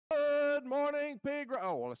morning, pig.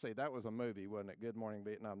 Oh, well, let's see. That was a movie, wasn't it? Good Morning,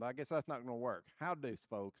 Vietnam. I guess that's not going to work. How deuce,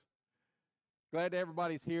 folks? Glad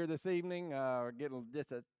everybody's here this evening. We're getting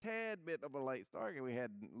just a tad bit of a late start. We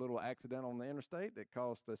had a little accident on the interstate that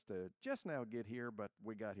caused us to just now get here, but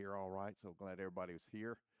we got here all right, so glad everybody was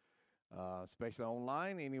here, especially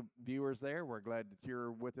online. Any viewers there, we're glad that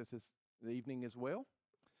you're with us this evening as well.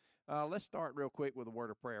 Let's start real quick with a word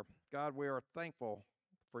of prayer. God, we are thankful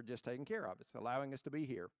for just taking care of us, allowing us to be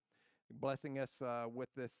here, blessing us with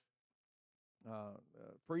this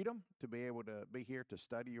freedom to be able to be here to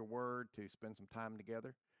study your word, to spend some time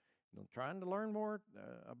together, trying to learn more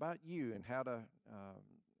about you and how to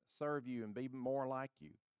serve you and be more like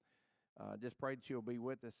you. Just pray that you'll be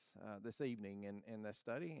with us this evening in this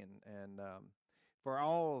study. And for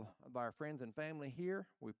all of our friends and family here,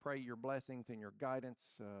 we pray your blessings and your guidance,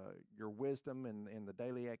 your wisdom in the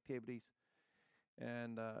daily activities.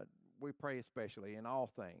 And we pray especially in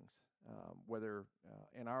all things, whether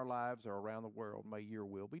in our lives or around the world, may your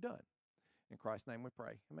will be done. In Christ's name we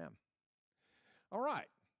pray. Amen. All right.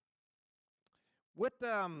 When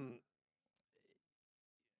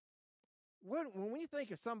you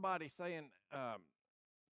think of somebody saying,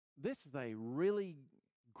 this is a really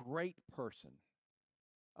great person,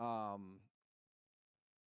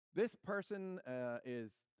 this person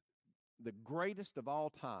is the greatest of all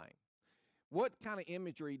time, what kind of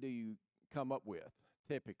imagery do you come up with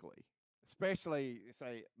typically, especially,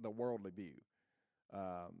 say, the worldly view?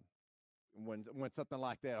 When something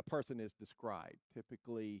like that, a person is described,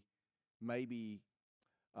 typically maybe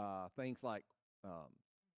things like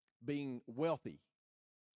being wealthy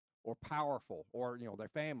or powerful, or, their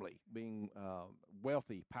family being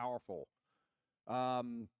wealthy, powerful,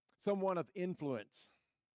 someone of influence,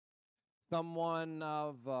 someone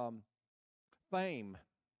of fame,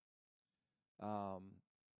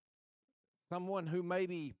 someone who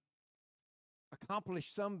maybe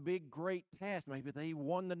accomplished some big, great task. Maybe they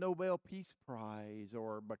won the Nobel Peace Prize,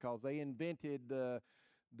 or because they invented the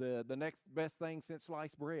next best thing since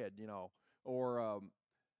sliced bread, or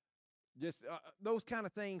just those kind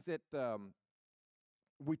of things that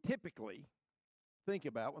we typically think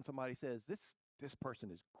about when somebody says, this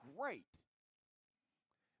person is great.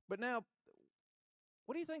 But now,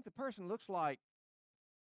 what do you think the person looks like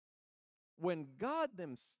when God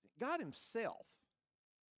himself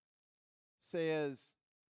says,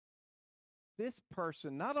 this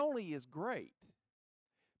person not only is great,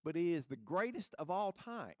 but he is the greatest of all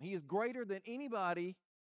time. He is greater than anybody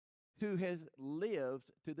who has lived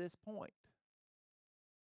to this point.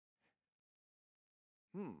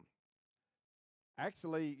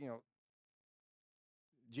 Actually,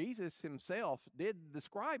 Jesus himself did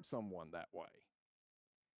describe someone that way.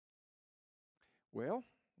 Well,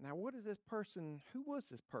 now who was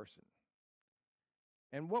this person?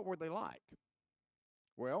 And what were they like?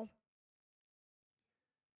 Well,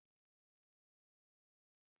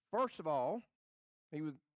 first of all,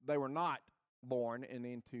 they were not born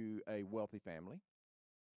into a wealthy family.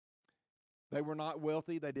 They were not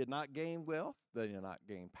wealthy. They did not gain wealth. They did not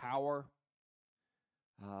gain power.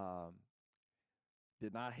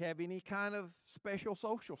 Did not have any kind of special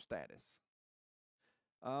social status.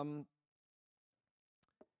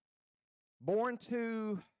 Born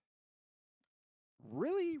to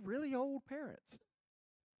really, really old parents.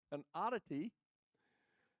 An oddity.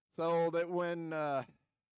 So that when,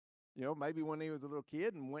 maybe when he was a little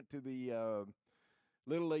kid and went to the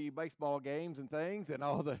Little League baseball games and things, and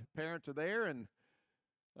all the parents are there, and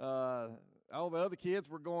all the other kids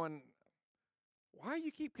were going, why do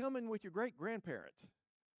you keep coming with your great-grandparents?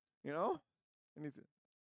 And he said,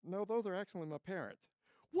 no, those are actually my parents.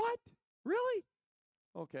 What? Really?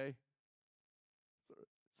 Okay. So,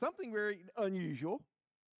 something very unusual.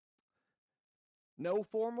 No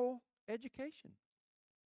formal education.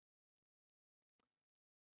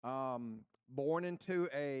 Born into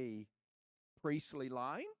a priestly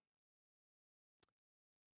line,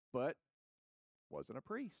 but wasn't a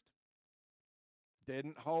priest.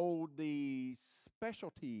 Didn't hold the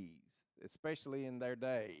specialties, especially in their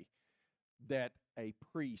day, that a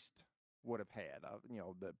priest would have had.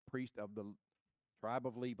 The priest of the tribe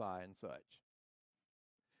of Levi and such.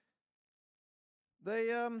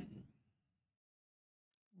 They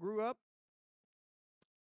grew up.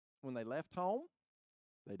 When they left home,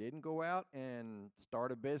 they didn't go out and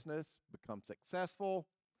start a business, become successful,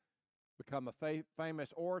 become a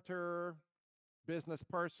famous orator, business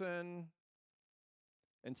person.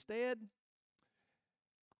 Instead,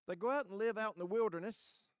 they go out and live out in the wilderness,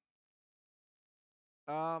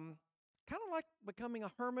 kind of like becoming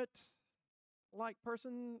a hermit-like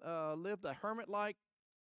person, lived a hermit-like,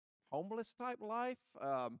 homeless-type life.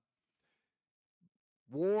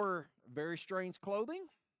 wore very strange clothing,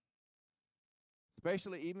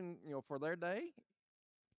 especially even, for their day.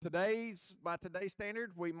 By today's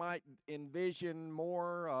standard, we might envision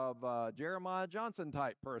more of a Jeremiah Johnson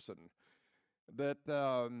type person that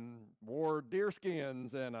wore deer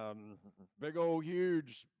skins and a big old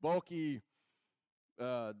huge bulky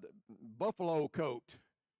uh, buffalo coat,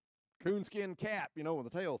 coonskin cap,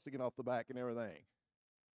 with the tail sticking off the back and everything.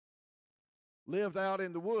 Lived out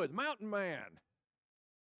in the woods, mountain man,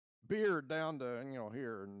 beard down to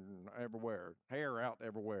here and everywhere, hair out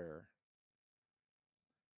everywhere.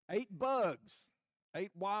 Ate bugs,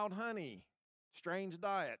 ate wild honey, strange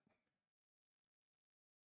diet.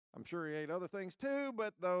 I'm sure he ate other things too,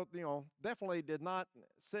 but though, definitely did not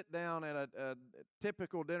sit down at a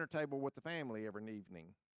typical dinner table with the family every evening.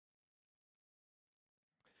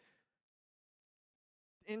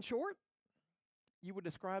 In short, you would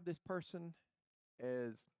describe this person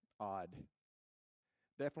as odd.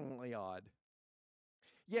 Definitely odd.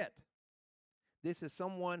 Yet, this is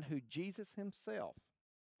someone who Jesus himself,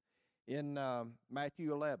 in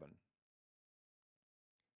Matthew 11,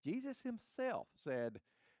 Jesus himself said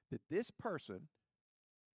that this person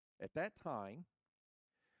at that time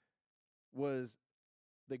was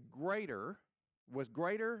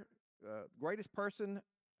greatest person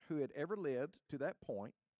who had ever lived to that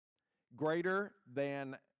point, greater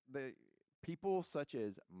than the people such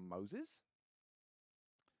as Moses,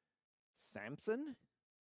 Samson,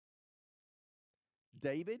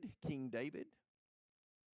 King David,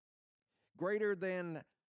 greater than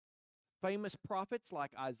famous prophets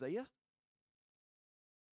like Isaiah,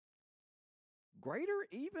 greater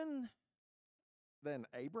even than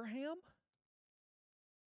Abraham.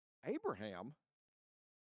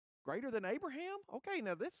 Greater than Abraham? Okay,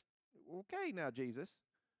 now Jesus,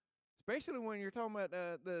 especially when you're talking about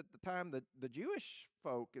the time the Jewish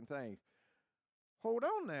folk and things. Hold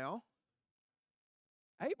on now.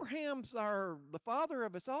 Abraham's the father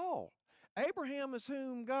of us all. Abraham is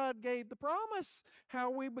whom God gave the promise, how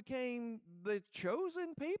we became the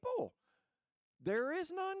chosen people. There is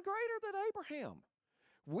none greater than Abraham.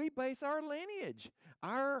 We base our lineage,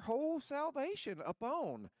 our whole salvation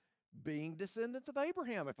upon being descendants of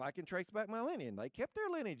Abraham. If I can trace back my lineage, they kept their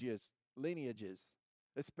lineages,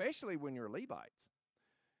 especially when you're Levites.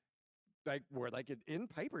 Where they could, in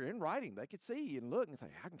paper, in writing, they could see and look and say,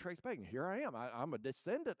 I can trace back, and here I am. I'm a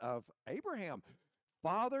descendant of Abraham.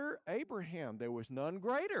 Father Abraham, there was none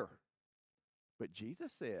greater. But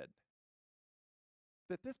Jesus said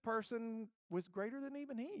that this person was greater than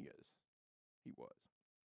even he was.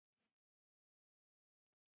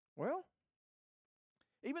 Well,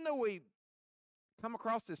 even though we come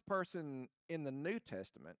across this person in the New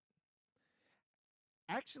Testament,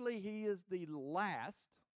 actually he is the last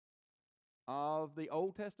of the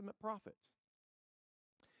Old Testament prophets.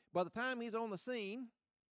 By the time he's on the scene,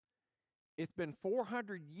 it's been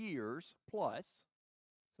 400 years plus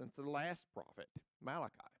since the last prophet,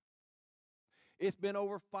 Malachi. It's been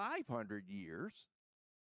over 500 years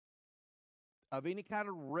of any kind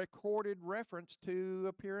of recorded reference to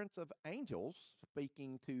appearance of angels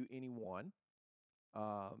speaking to anyone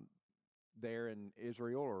there in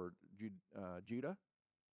Israel or Judah.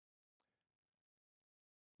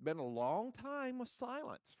 Been a long time of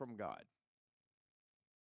silence from God.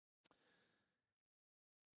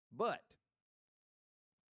 But,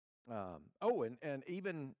 and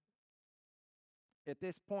even at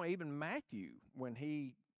this point, even Matthew, when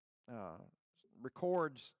he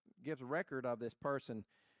gives a record of this person,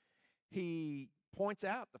 he points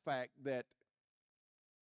out the fact that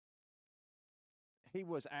he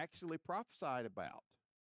was actually prophesied about,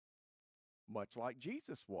 much like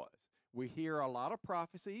Jesus was. We hear a lot of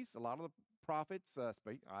prophecies, a lot of the prophets,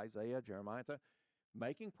 Isaiah, Jeremiah,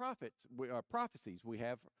 making prophecies. We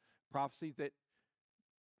have prophecies that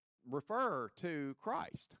refer to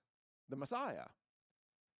Christ, the Messiah.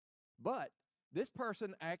 But this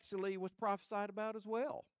person actually was prophesied about as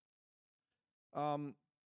well.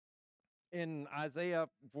 In Isaiah,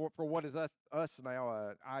 for what is us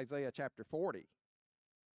now, Isaiah chapter 40,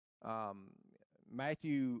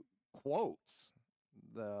 Matthew quotes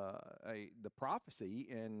the prophecy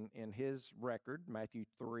in his record, Matthew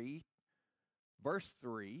 3, verse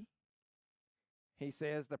 3. He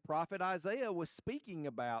says the prophet Isaiah was speaking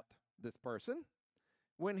about this person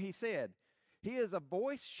when he said, "He is a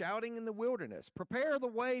voice shouting in the wilderness, prepare the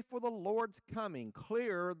way for the Lord's coming,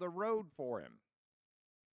 clear the road for him."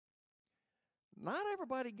 Not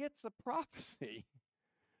everybody gets a prophecy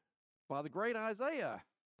by the great Isaiah,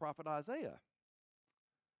 prophet Isaiah.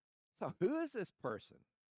 So who is this person?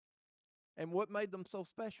 And what made them so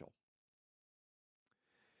special?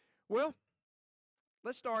 Well,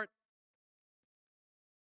 let's start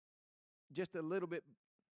just a little bit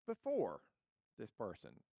before this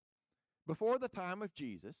person. Before the time of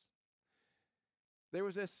Jesus, there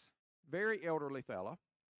was this very elderly fella,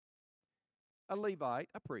 a Levite,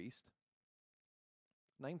 a priest,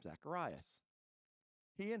 named Zacharias.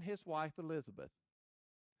 He and his wife Elizabeth,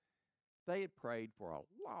 they had prayed for a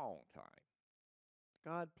long time.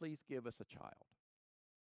 God, please give us a child.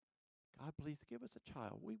 God, please give us a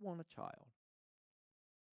child. We want a child.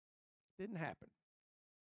 Didn't happen.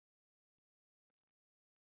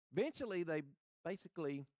 Eventually, they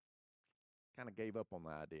basically kind of gave up on the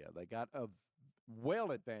idea. They got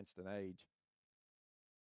well advanced in age,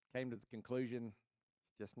 came to the conclusion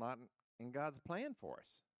it's just not in God's plan for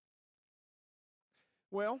us.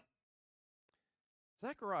 Well,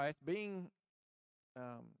 Zacharias, being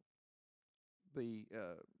the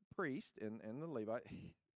priest and the Levite,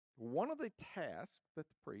 one of the tasks that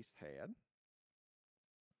the priest had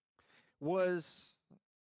was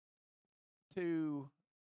to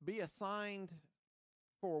be assigned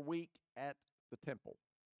for a week at the temple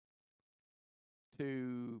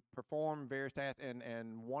to perform various tasks.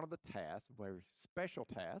 And one of the tasks, a very special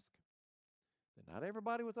task that not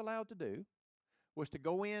everybody was allowed to do, was to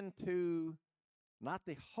go into not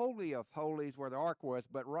the Holy of Holies where the ark was,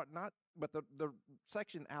 but the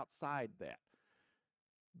section outside that,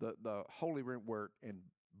 the holy room, and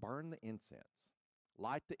burn the incense,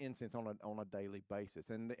 light the incense on a daily basis.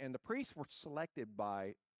 And the priests were selected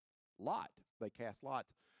by lot. They cast lots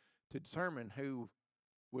to determine who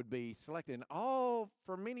would be selected. And all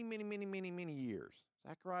for many, many, many, many, many years,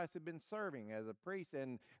 Zacharias had been serving as a priest,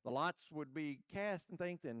 and the lots would be cast and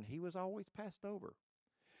things, and he was always passed over.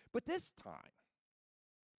 But this time,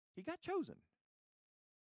 he got chosen.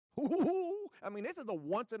 Ooh, I mean, this is a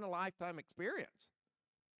once-in-a-lifetime experience,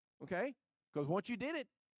 okay? Because once you did it,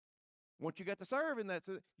 once you got to serve, and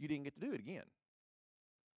you didn't get to do it again,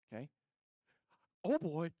 okay? Oh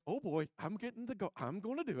boy, I'm getting to go. I'm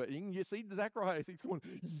going to do it. And you see Zacharias, he's going,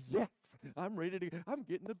 yes, I'm ready to go. I'm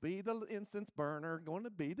getting to be the incense burner, going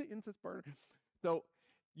to be the incense burner. So,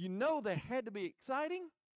 that had to be exciting.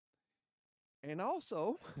 And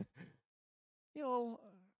also, I want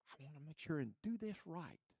to make sure and do this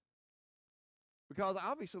right. Because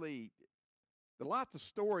obviously, there are lots of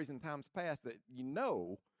stories in times past that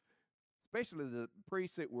especially the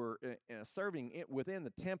priests that were serving it within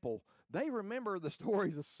the temple, they remember the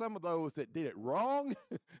stories of some of those that did it wrong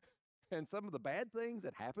and some of the bad things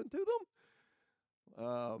that happened to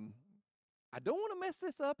them. I don't want to mess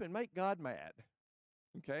this up and make God mad,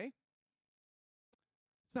 okay?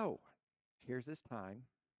 So, here's this time.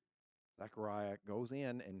 Zechariah goes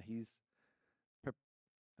in, and he's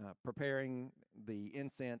preparing the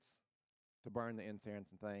incense to burn the incense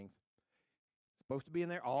and things. Supposed to be in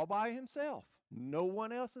there all by himself. No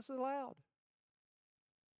one else is allowed.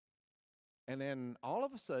 And then all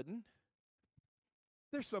of a sudden,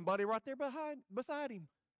 there's somebody right there beside him.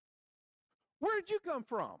 Where did you come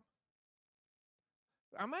from?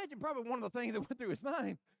 I imagine probably one of the things that went through his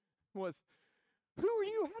mind was, who are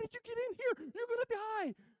you? How did you get in here? You're going to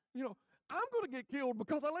die. I'm going to get killed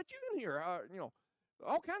because I let you in here.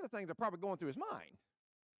 All kinds of things are probably going through his mind.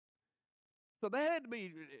 So that had to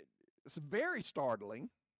be very startling,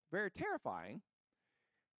 very terrifying.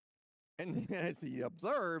 And then as he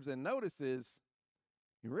observes and notices,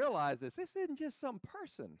 he realizes this isn't just some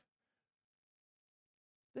person.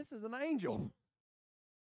 This is an angel.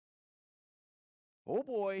 Oh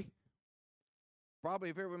boy. Probably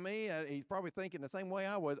if it were me, he's probably thinking the same way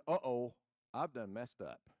I was. Uh-oh, I've done messed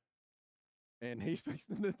up. And he's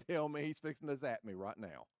fixing to tell me, he's fixing to zap me right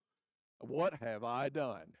now. What have I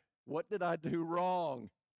done? What did I do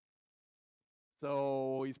wrong?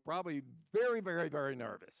 So he's probably very, very, very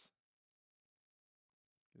nervous.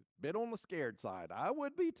 A bit on the scared side. I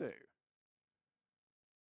would be too.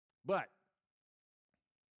 But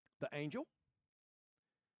the angel,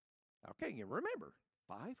 okay, you remember,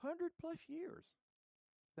 500 plus years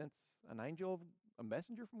since an angel, a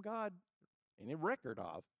messenger from God, any record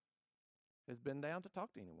of, has been down to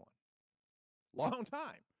talk to anyone. Long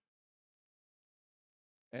time.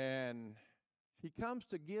 And he comes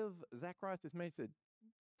to give Zacharias this message. He said,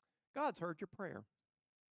 God's heard your prayer.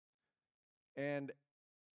 And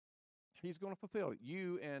he's going to fulfill it.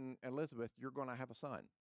 You and Elizabeth, you're going to have a son.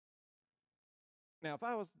 Now, if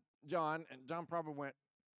I was John, and John probably went,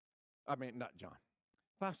 not John.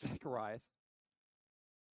 If I was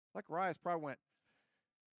Zacharias probably went,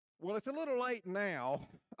 well, it's a little late now.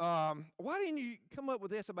 Why didn't you come up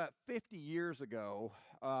with this about 50 years ago?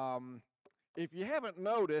 If you haven't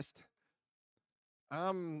noticed,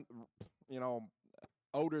 I'm,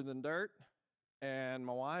 older than dirt. And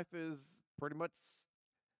my wife is pretty much,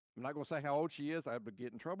 I'm not going to say how old she is, I would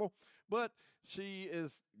get in trouble, but she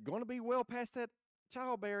is going to be well past that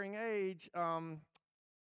childbearing age.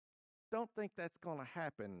 Don't think that's going to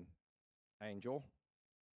happen, Angel.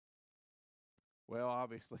 Well,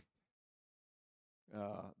 obviously,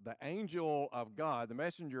 the angel of God, the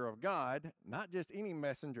messenger of God, not just any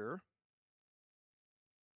messenger,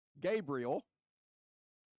 Gabriel,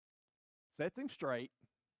 sets him straight.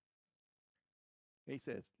 He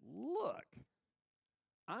says, look,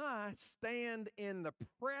 I stand in the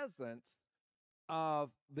presence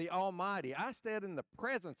of the Almighty. I stand in the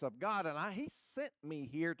presence of God, and He sent me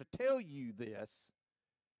here to tell you this.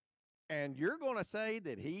 And you're going to say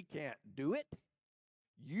that He can't do it?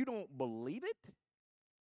 You don't believe it?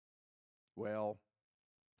 Well,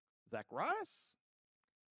 Zacharias,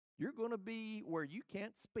 you're going to be where you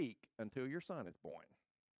can't speak until your son is born.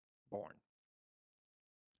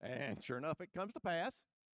 And sure enough, it comes to pass.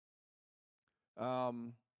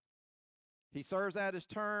 He serves out his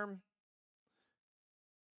term.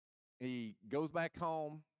 He goes back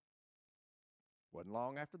home. Wasn't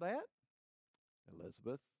long after that,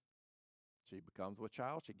 Elizabeth, she becomes with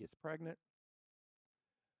child. She gets pregnant.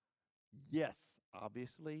 Yes,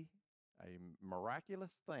 obviously, a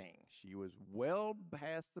miraculous thing. She was well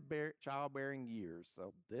past the childbearing years.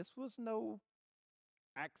 So this was no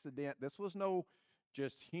accident. This was no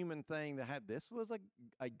just human thing that had. This was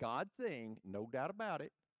a God thing, no doubt about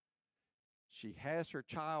it. She has her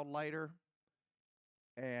child later.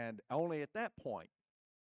 And only at that point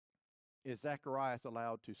is Zacharias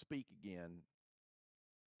allowed to speak again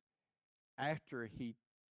after he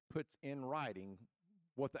puts in writing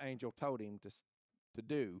what the angel told him to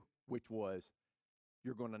do, which was,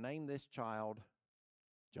 you're going to name this child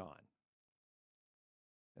John.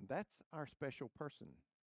 And that's our special person.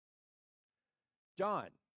 John.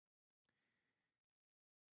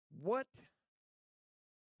 What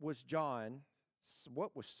was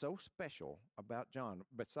so special about John?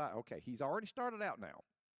 Besides, okay, he's already started out now.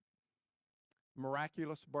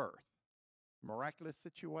 Miraculous birth, miraculous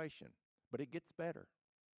situation, but it gets better.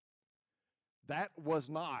 That was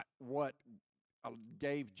not what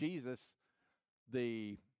gave Jesus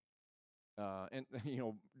led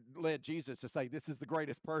Jesus to say, this is the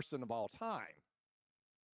greatest person of all time.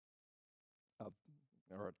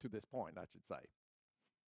 Or to this point, I should say.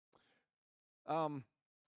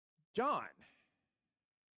 John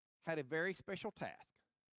had a very special task.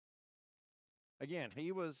 Again,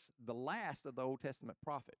 he was the last of the Old Testament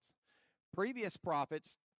prophets. Previous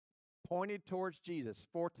prophets pointed towards Jesus,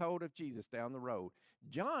 foretold of Jesus down the road.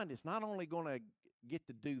 John is not only going to get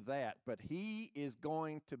to do that, but he is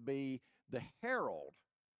going to be the herald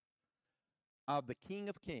of the King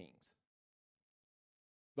of Kings,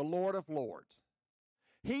 the Lord of Lords.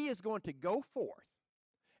 He is going to go forth,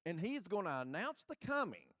 and he is going to announce the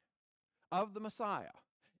coming of the Messiah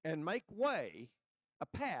and make way, a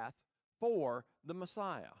path for the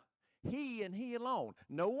Messiah. He and he alone,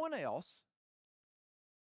 no one else.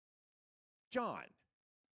 John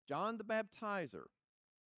the Baptizer.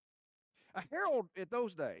 A herald at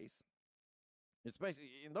those days, especially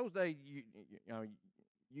in those days, you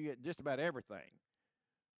get just about everything,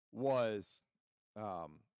 was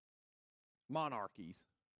monarchies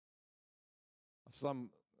of some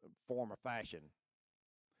form or fashion.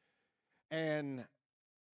 And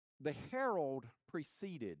the herald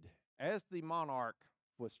preceded, as the monarch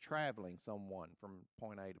was traveling someone from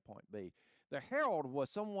point A to point B, the herald was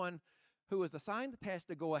someone who was assigned the task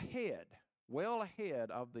to go ahead, well ahead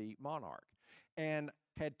of the monarch, and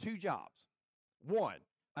had two jobs. One,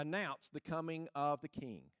 announce the coming of the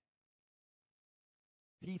king.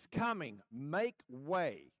 He's coming. Make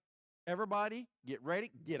way. Everybody, get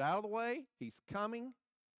ready. Get out of the way. He's coming.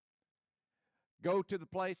 Go to the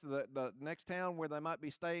place, the next town where they might be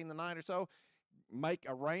staying the night or so. Make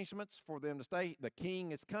arrangements for them to stay. The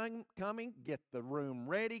king is coming. Get the room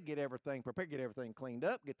ready. Get everything prepared. Get everything cleaned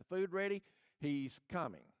up. Get the food ready. He's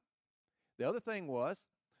coming. The other thing was,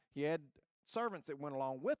 he had servants that went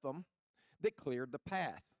along with them that cleared the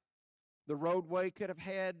path. The roadway could have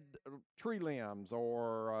had tree limbs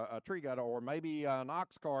or a tree gutter, or maybe an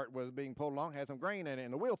ox cart was being pulled along, had some grain in it,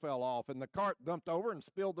 and the wheel fell off, and the cart dumped over and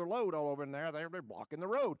spilled their load all over in there. They're blocking the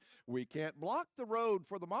road. We can't block the road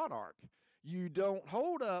for the monarch. You don't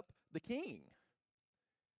hold up the king.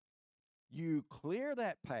 You clear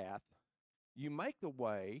that path. You make the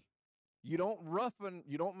way. You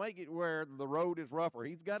don't make it where the road is rougher.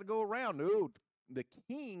 He's got to go around. No, the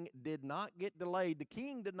king did not get delayed. The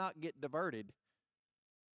king did not get diverted.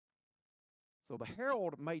 So the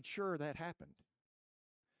herald made sure that happened.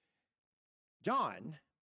 John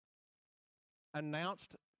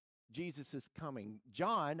announced Jesus' coming.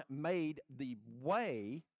 John made the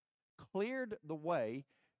way, cleared the way,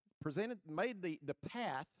 made the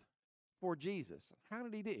path for Jesus. How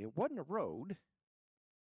did he do it? It wasn't a road.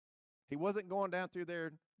 He wasn't going down through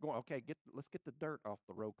there going, okay, let's get the dirt off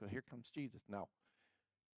the road because here comes Jesus. No.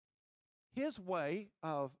 His way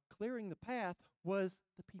of clearing the path was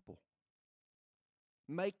the people,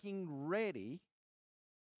 making ready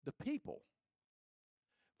the people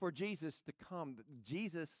for Jesus to come.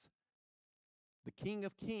 Jesus, the King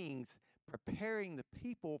of Kings, preparing the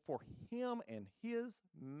people for him and his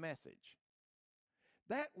message.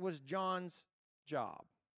 That was John's job.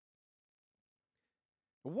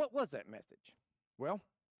 What was that message? Well,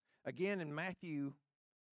 again in Matthew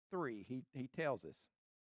 3, he tells us.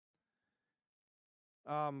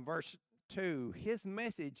 Verse 2, his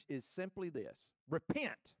message is simply this: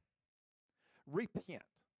 repent. Repent.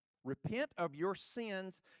 Repent of your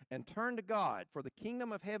sins and turn to God, for the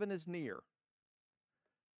kingdom of heaven is near.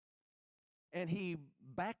 And he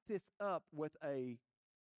backed this up with a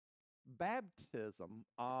baptism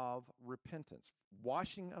of repentance,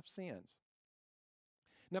 washing of sins.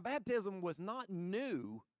 Now, baptism was not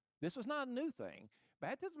new. This was not a new thing.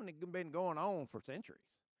 Baptism had been going on for centuries.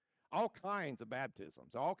 All kinds of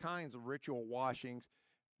baptisms, all kinds of ritual washings,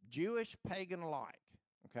 Jewish, pagan alike,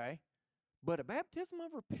 okay? But a baptism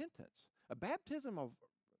of repentance, a baptism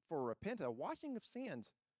for repentance, a washing of sins,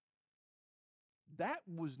 that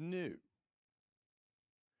was new.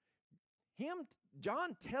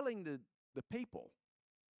 John telling the people,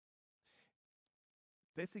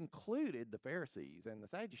 this included the Pharisees and the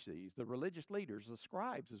Sadducees, the religious leaders, the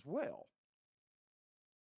scribes as well.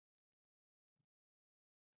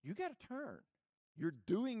 You got to turn. You're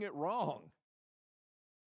doing it wrong.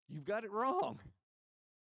 You've got it wrong.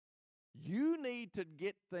 You need to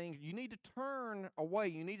get things, you need to turn away.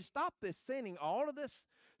 You need to stop this sinning. All of this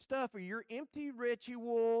stuff are your empty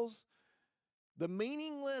rituals, the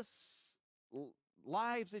meaningless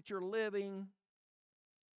lives that you're living,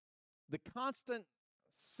 the constant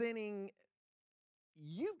sinning.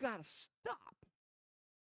 You've got to stop.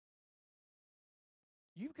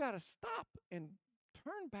 You've got to stop and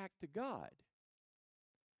turn back to God.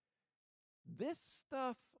 This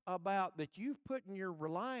stuff about that you've put in your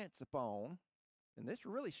reliance upon, and this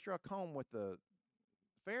really struck home with the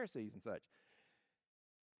Pharisees and such.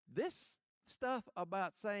 This stuff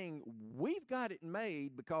about saying we've got it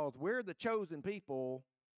made because we're the chosen people,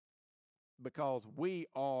 because we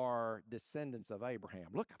are descendants of Abraham.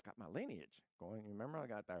 Look, I've got my lineage going. Remember, I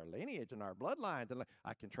got our lineage and our bloodlines, and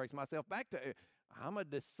I can trace myself back to, I'm a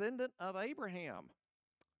descendant of Abraham.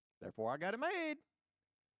 Therefore, I got it made.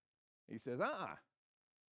 He says,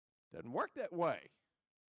 doesn't work that way.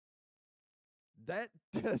 That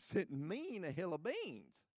doesn't mean a hill of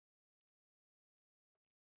beans.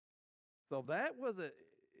 So that was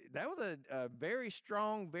a very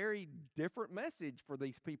strong, very different message for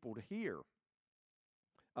these people to hear.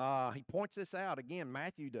 He points this out again.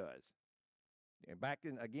 Matthew does. And back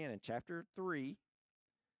in chapter 3,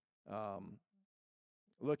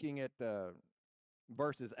 looking at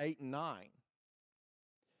verses 8 and 9.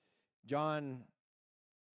 John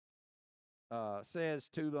says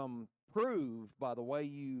to them, prove by the way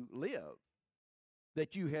you live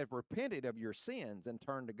that you have repented of your sins and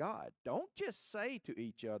turned to God. Don't just say to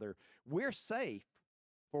each other, we're safe,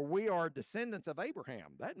 for we are descendants of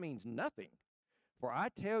Abraham. That means nothing. For I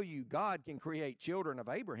tell you, God can create children of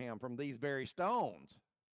Abraham from these very stones.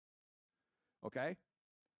 Okay?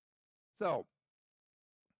 So,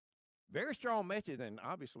 very strong message, and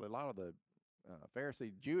obviously a lot of the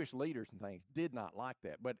Pharisee Jewish leaders and things did not like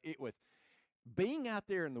that. But it was being out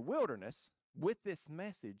there in the wilderness with this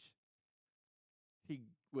message. He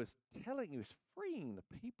was freeing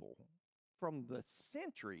the people from the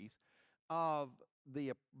centuries of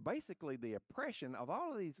basically the oppression of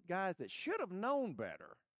all of these guys that should have known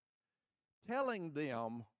better, telling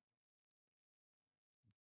them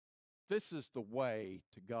this is the way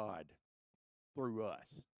to God through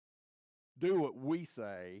us. Do what we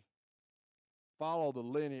say. Follow the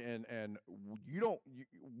lineage, and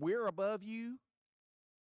we're above you,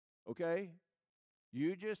 okay?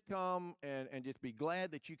 You just come and just be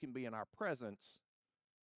glad that you can be in our presence,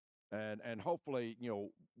 and hopefully,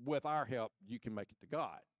 with our help, you can make it to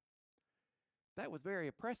God. That was very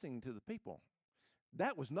oppressing to the people.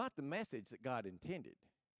 That was not the message that God intended.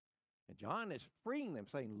 And John is freeing them,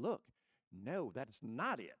 saying, look, no, that is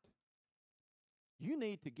not it. You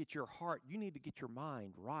need to get your heart, you need to get your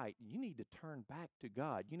mind right. You need to turn back to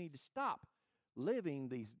God. You need to stop living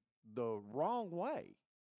the wrong way.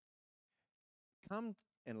 Come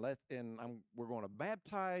we're going to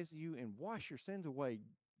baptize you and wash your sins away.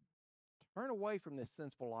 Turn away from this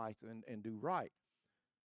sinful life and do right.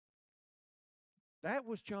 That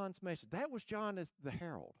was John's message. That was John as the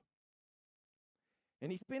herald.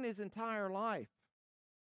 And he spent his entire life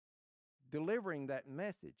delivering that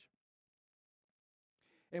message.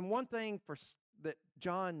 And one thing that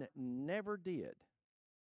John never did,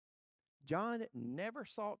 John never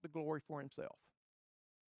sought the glory for himself.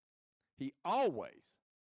 He always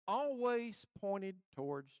pointed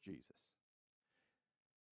towards Jesus.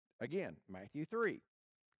 Again, Matthew 3,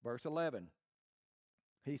 verse 11.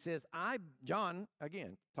 He says, John,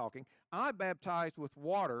 again talking, I baptize with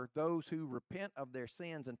water those who repent of their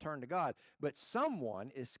sins and turn to God. But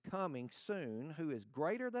someone is coming soon who is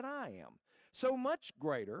greater than I am, so much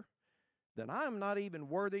greater that I am not even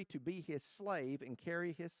worthy to be his slave and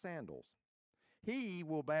carry his sandals. He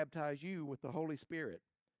will baptize you with the Holy Spirit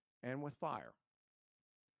and with fire.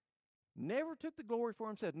 Never took the glory for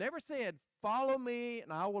himself. Never said, follow me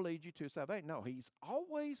and I will lead you to salvation. No, he's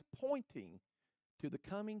always pointing to the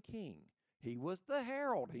coming king. He was the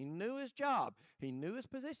herald. He knew his job. He knew his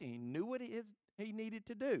position. He knew what he needed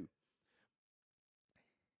to do.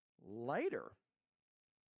 Later,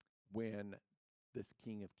 when this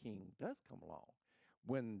King of Kings does come along,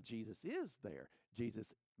 when Jesus is there,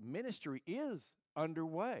 Jesus' ministry is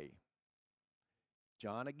underway,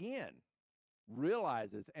 John again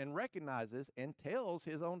realizes and recognizes and tells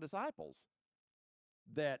his own disciples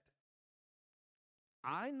that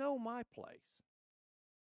I know my place.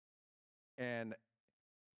 And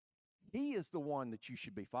he is the one that you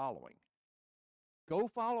should be following. Go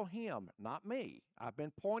follow him, not me. I've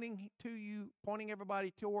been pointing to you, pointing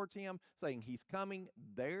everybody towards him, saying he's coming.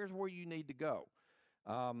 There's where you need to go.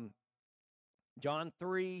 John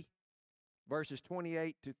 3, verses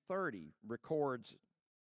 28 to 30 records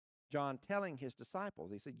John telling his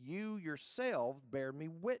disciples. He said, you yourselves bear me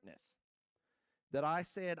witness that I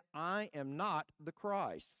said, I am not the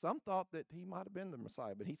Christ. Some thought that he might have been the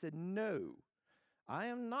Messiah, but he said, no, I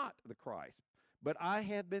am not the Christ, but I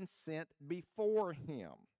have been sent before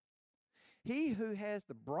him. He who has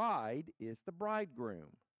the bride is the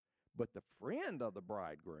bridegroom, but the friend of the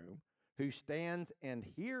bridegroom who stands and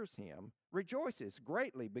hears him rejoices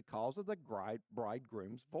greatly because of the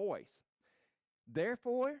bridegroom's voice.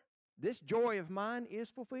 Therefore, this joy of mine is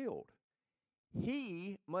fulfilled.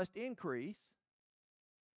 He must increase,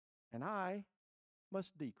 and I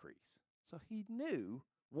must decrease. So he knew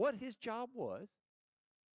what his job was,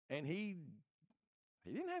 and he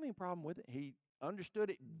didn't have any problem with it. He understood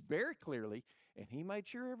it very clearly, and he made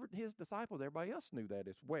sure his disciples, everybody else, knew that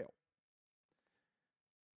as well.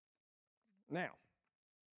 Now,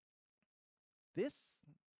 this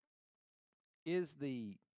is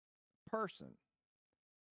the person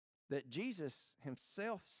that Jesus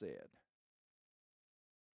himself said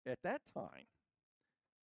at that time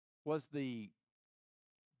was the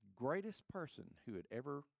greatest person who had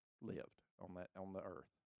ever lived on the earth.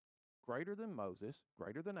 Greater than Moses,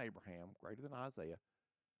 greater than Abraham, greater than Isaiah.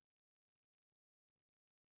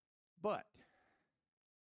 But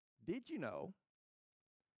did you know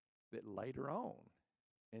that later on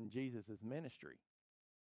in Jesus' ministry,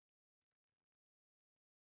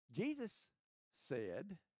 Jesus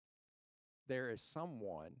said there is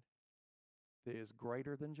someone that is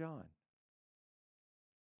greater than John?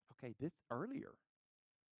 Okay, this earlier,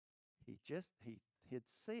 he had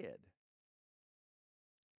said,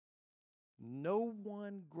 no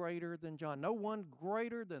one greater than John, no one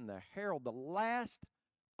greater than the herald, the last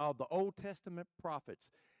of the Old Testament prophets,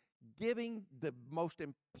 giving the most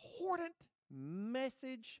important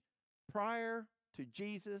message prior to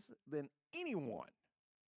Jesus than anyone,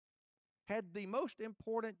 had the most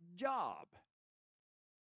important job,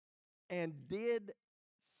 and did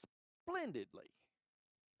splendidly.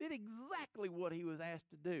 Did exactly what he was asked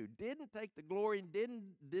to do. Didn't take the glory and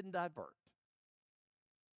didn't divert.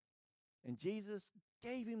 And Jesus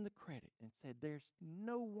gave him the credit and said, there's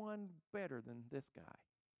no one better than this guy.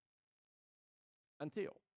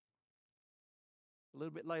 Until a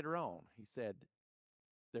little bit later on, he said,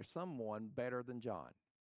 there's someone better than John.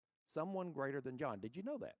 Someone greater than John. Did you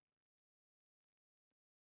know that?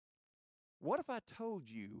 What if I told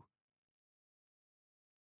you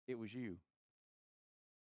it was you?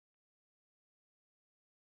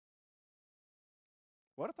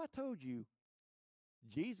 What if I told you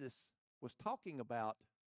Jesus was talking about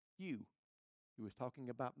you? He was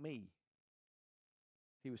talking about me.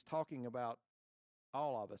 He was talking about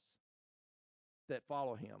all of us that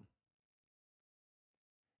follow him.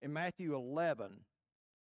 In Matthew 11,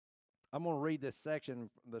 I'm going to read this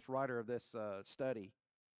section, this writer of this study.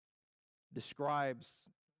 describes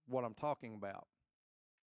what I'm talking about.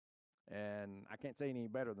 And I can't say any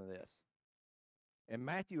better than this. In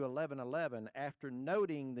Matthew 11:11, after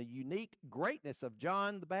noting the unique greatness of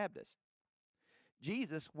John the Baptist,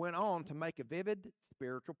 Jesus went on to make a vivid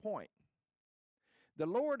spiritual point. The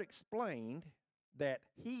Lord explained that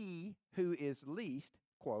he who is least,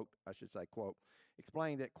 quote, I should say, quote,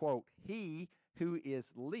 explained that, quote, he who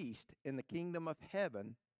is least in the kingdom of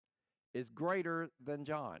heaven is greater than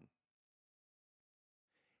John.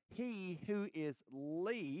 He who is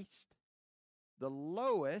least, the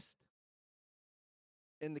lowest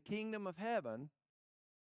in the kingdom of heaven,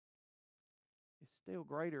 is still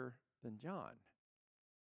greater than John.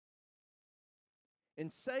 In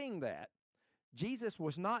saying that, Jesus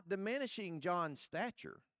was not diminishing John's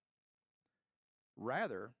stature.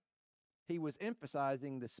 Rather, he was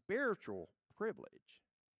emphasizing the spiritual privilege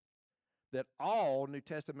that all New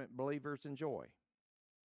Testament believers enjoy.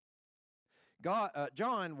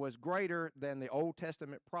 John was greater than the Old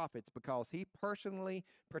Testament prophets because he personally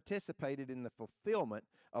participated in the fulfillment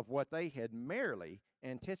of what they had merely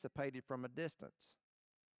anticipated from a distance.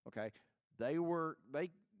 Okay? They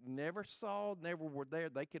never saw, never were there.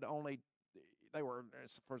 They were,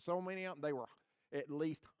 for so many of them, they were at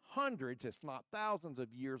least hundreds, if not thousands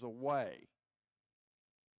of years away.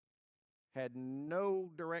 Had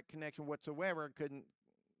no direct connection whatsoever, couldn't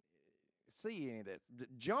see any of this.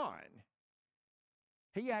 John,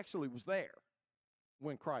 he actually was there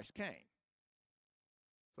when Christ came.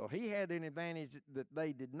 So he had an advantage that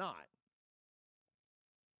they did not.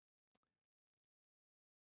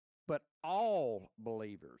 But all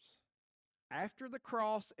believers, after the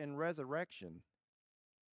cross and resurrection,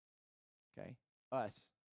 okay, us,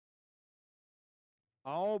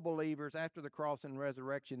 all believers after the cross and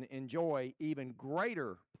resurrection enjoy even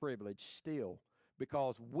greater privilege still,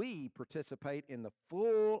 because we participate in the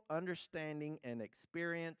full understanding and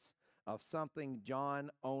experience of something John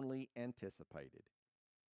only anticipated: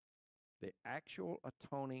 the actual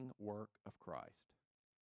atoning work of Christ.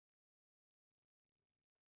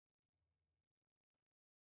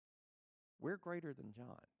 We're greater than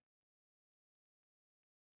John.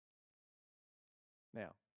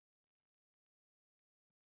 Now,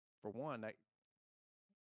 for one,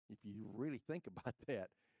 if you really think about that,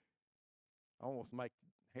 almost make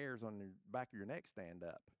hairs on the back of your neck stand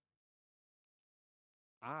up.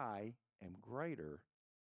 I am greater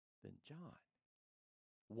than John.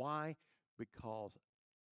 Why? Because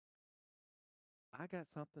I got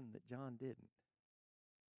something that John didn't.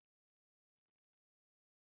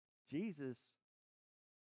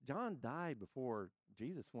 John died before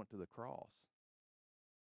Jesus went to the cross.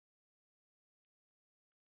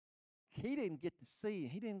 He didn't get to see,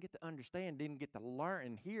 he didn't get to understand, didn't get to learn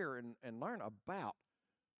and hear and learn about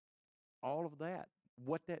all of that,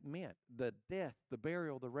 what that meant, the death, the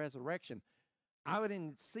burial, the resurrection. I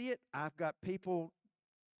didn't see it. I've got people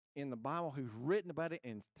in the Bible who've written about it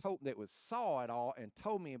and saw it all and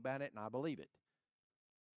told me about it, and I believe it.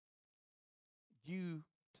 You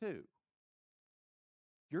too.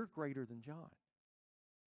 You're greater than John.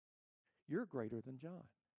 You're greater than John.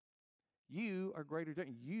 You are greater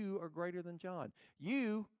than John.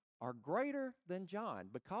 You are greater than John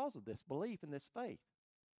because of this belief and this faith.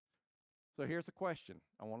 So here's a question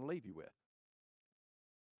I want to leave you with.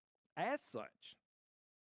 As such,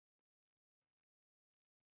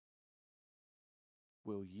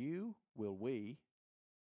 will we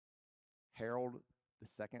herald the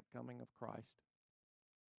second coming of Christ?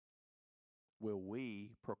 Will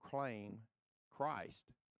we proclaim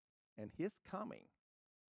Christ and his coming,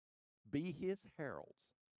 be his heralds,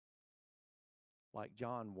 like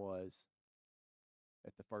John was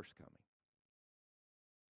at the first coming?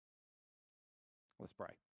 Let's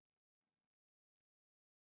pray.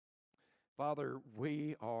 Father,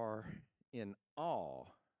 we are in awe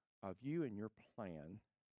of you and your plan,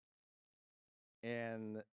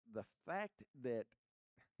 and the fact that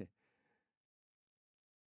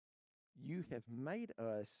you have made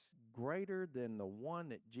us greater than the one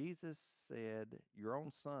that Jesus said, your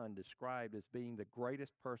own son, described as being the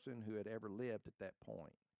greatest person who had ever lived at that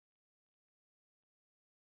point.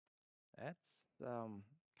 That's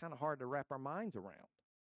kind of hard to wrap our minds around.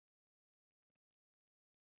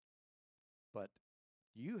 But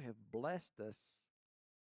you have blessed us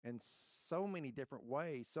in so many different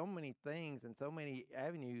ways, so many things, and so many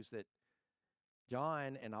avenues that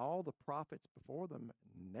John and all the prophets before them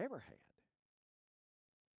never had.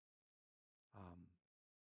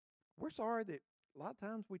 We're sorry that a lot of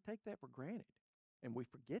times we take that for granted, and we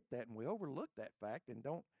forget that, and we overlook that fact and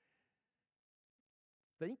don't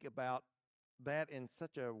think about that in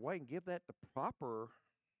such a way and give that the proper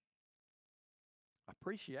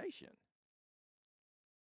appreciation.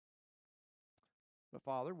 But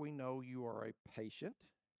Father, we know you are a patient,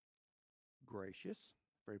 gracious,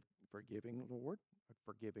 forgiving Lord, a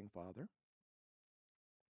forgiving Father.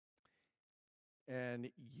 And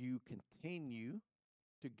you continue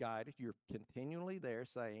to guide us. You're continually there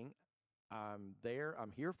saying, I'm there,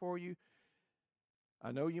 I'm here for you.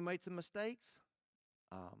 I know you made some mistakes.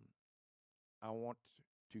 Um, I want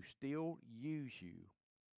to still use you.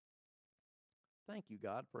 Thank you,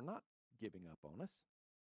 God, for not giving up on us.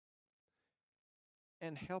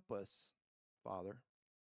 And help us, Father.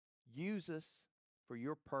 Use us for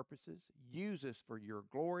your purposes. Use us for your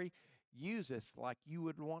glory. Use us like you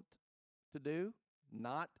would want to do,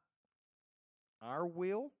 not our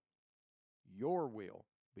will, your will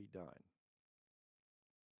be done.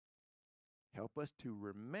 Help us to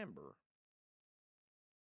remember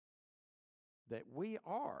that we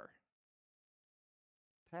are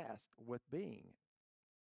tasked with being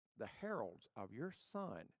the heralds of your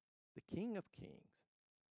Son, the King of Kings,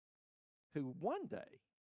 who one day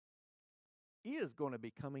is going to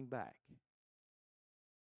be coming back.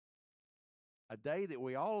 A day that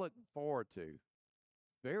we all look forward to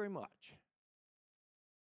very much.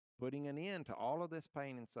 Putting an end to all of this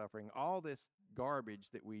pain and suffering, all this garbage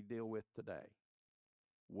that we deal with today.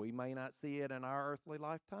 We may not see it in our earthly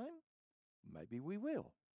lifetime. Maybe we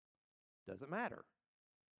will. Doesn't matter.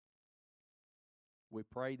 We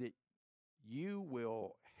pray that you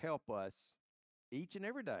will help us each and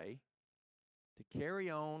every day to carry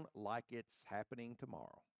on like it's happening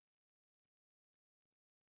tomorrow.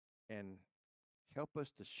 And help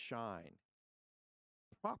us to shine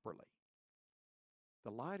properly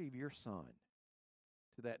the light of your Son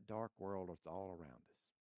to that dark world that's all around us.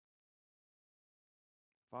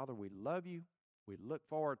 Father, we love you. We look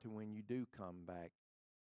forward to when you do come back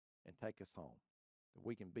and take us home, that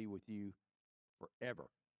we can be with you forever.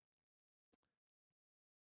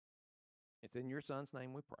 It's in your Son's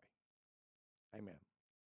name we pray. Amen.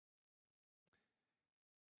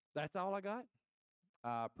 That's all I got.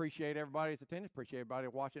 I appreciate everybody's attendance. Appreciate everybody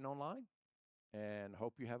watching online. And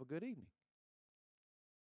hope you have a good evening.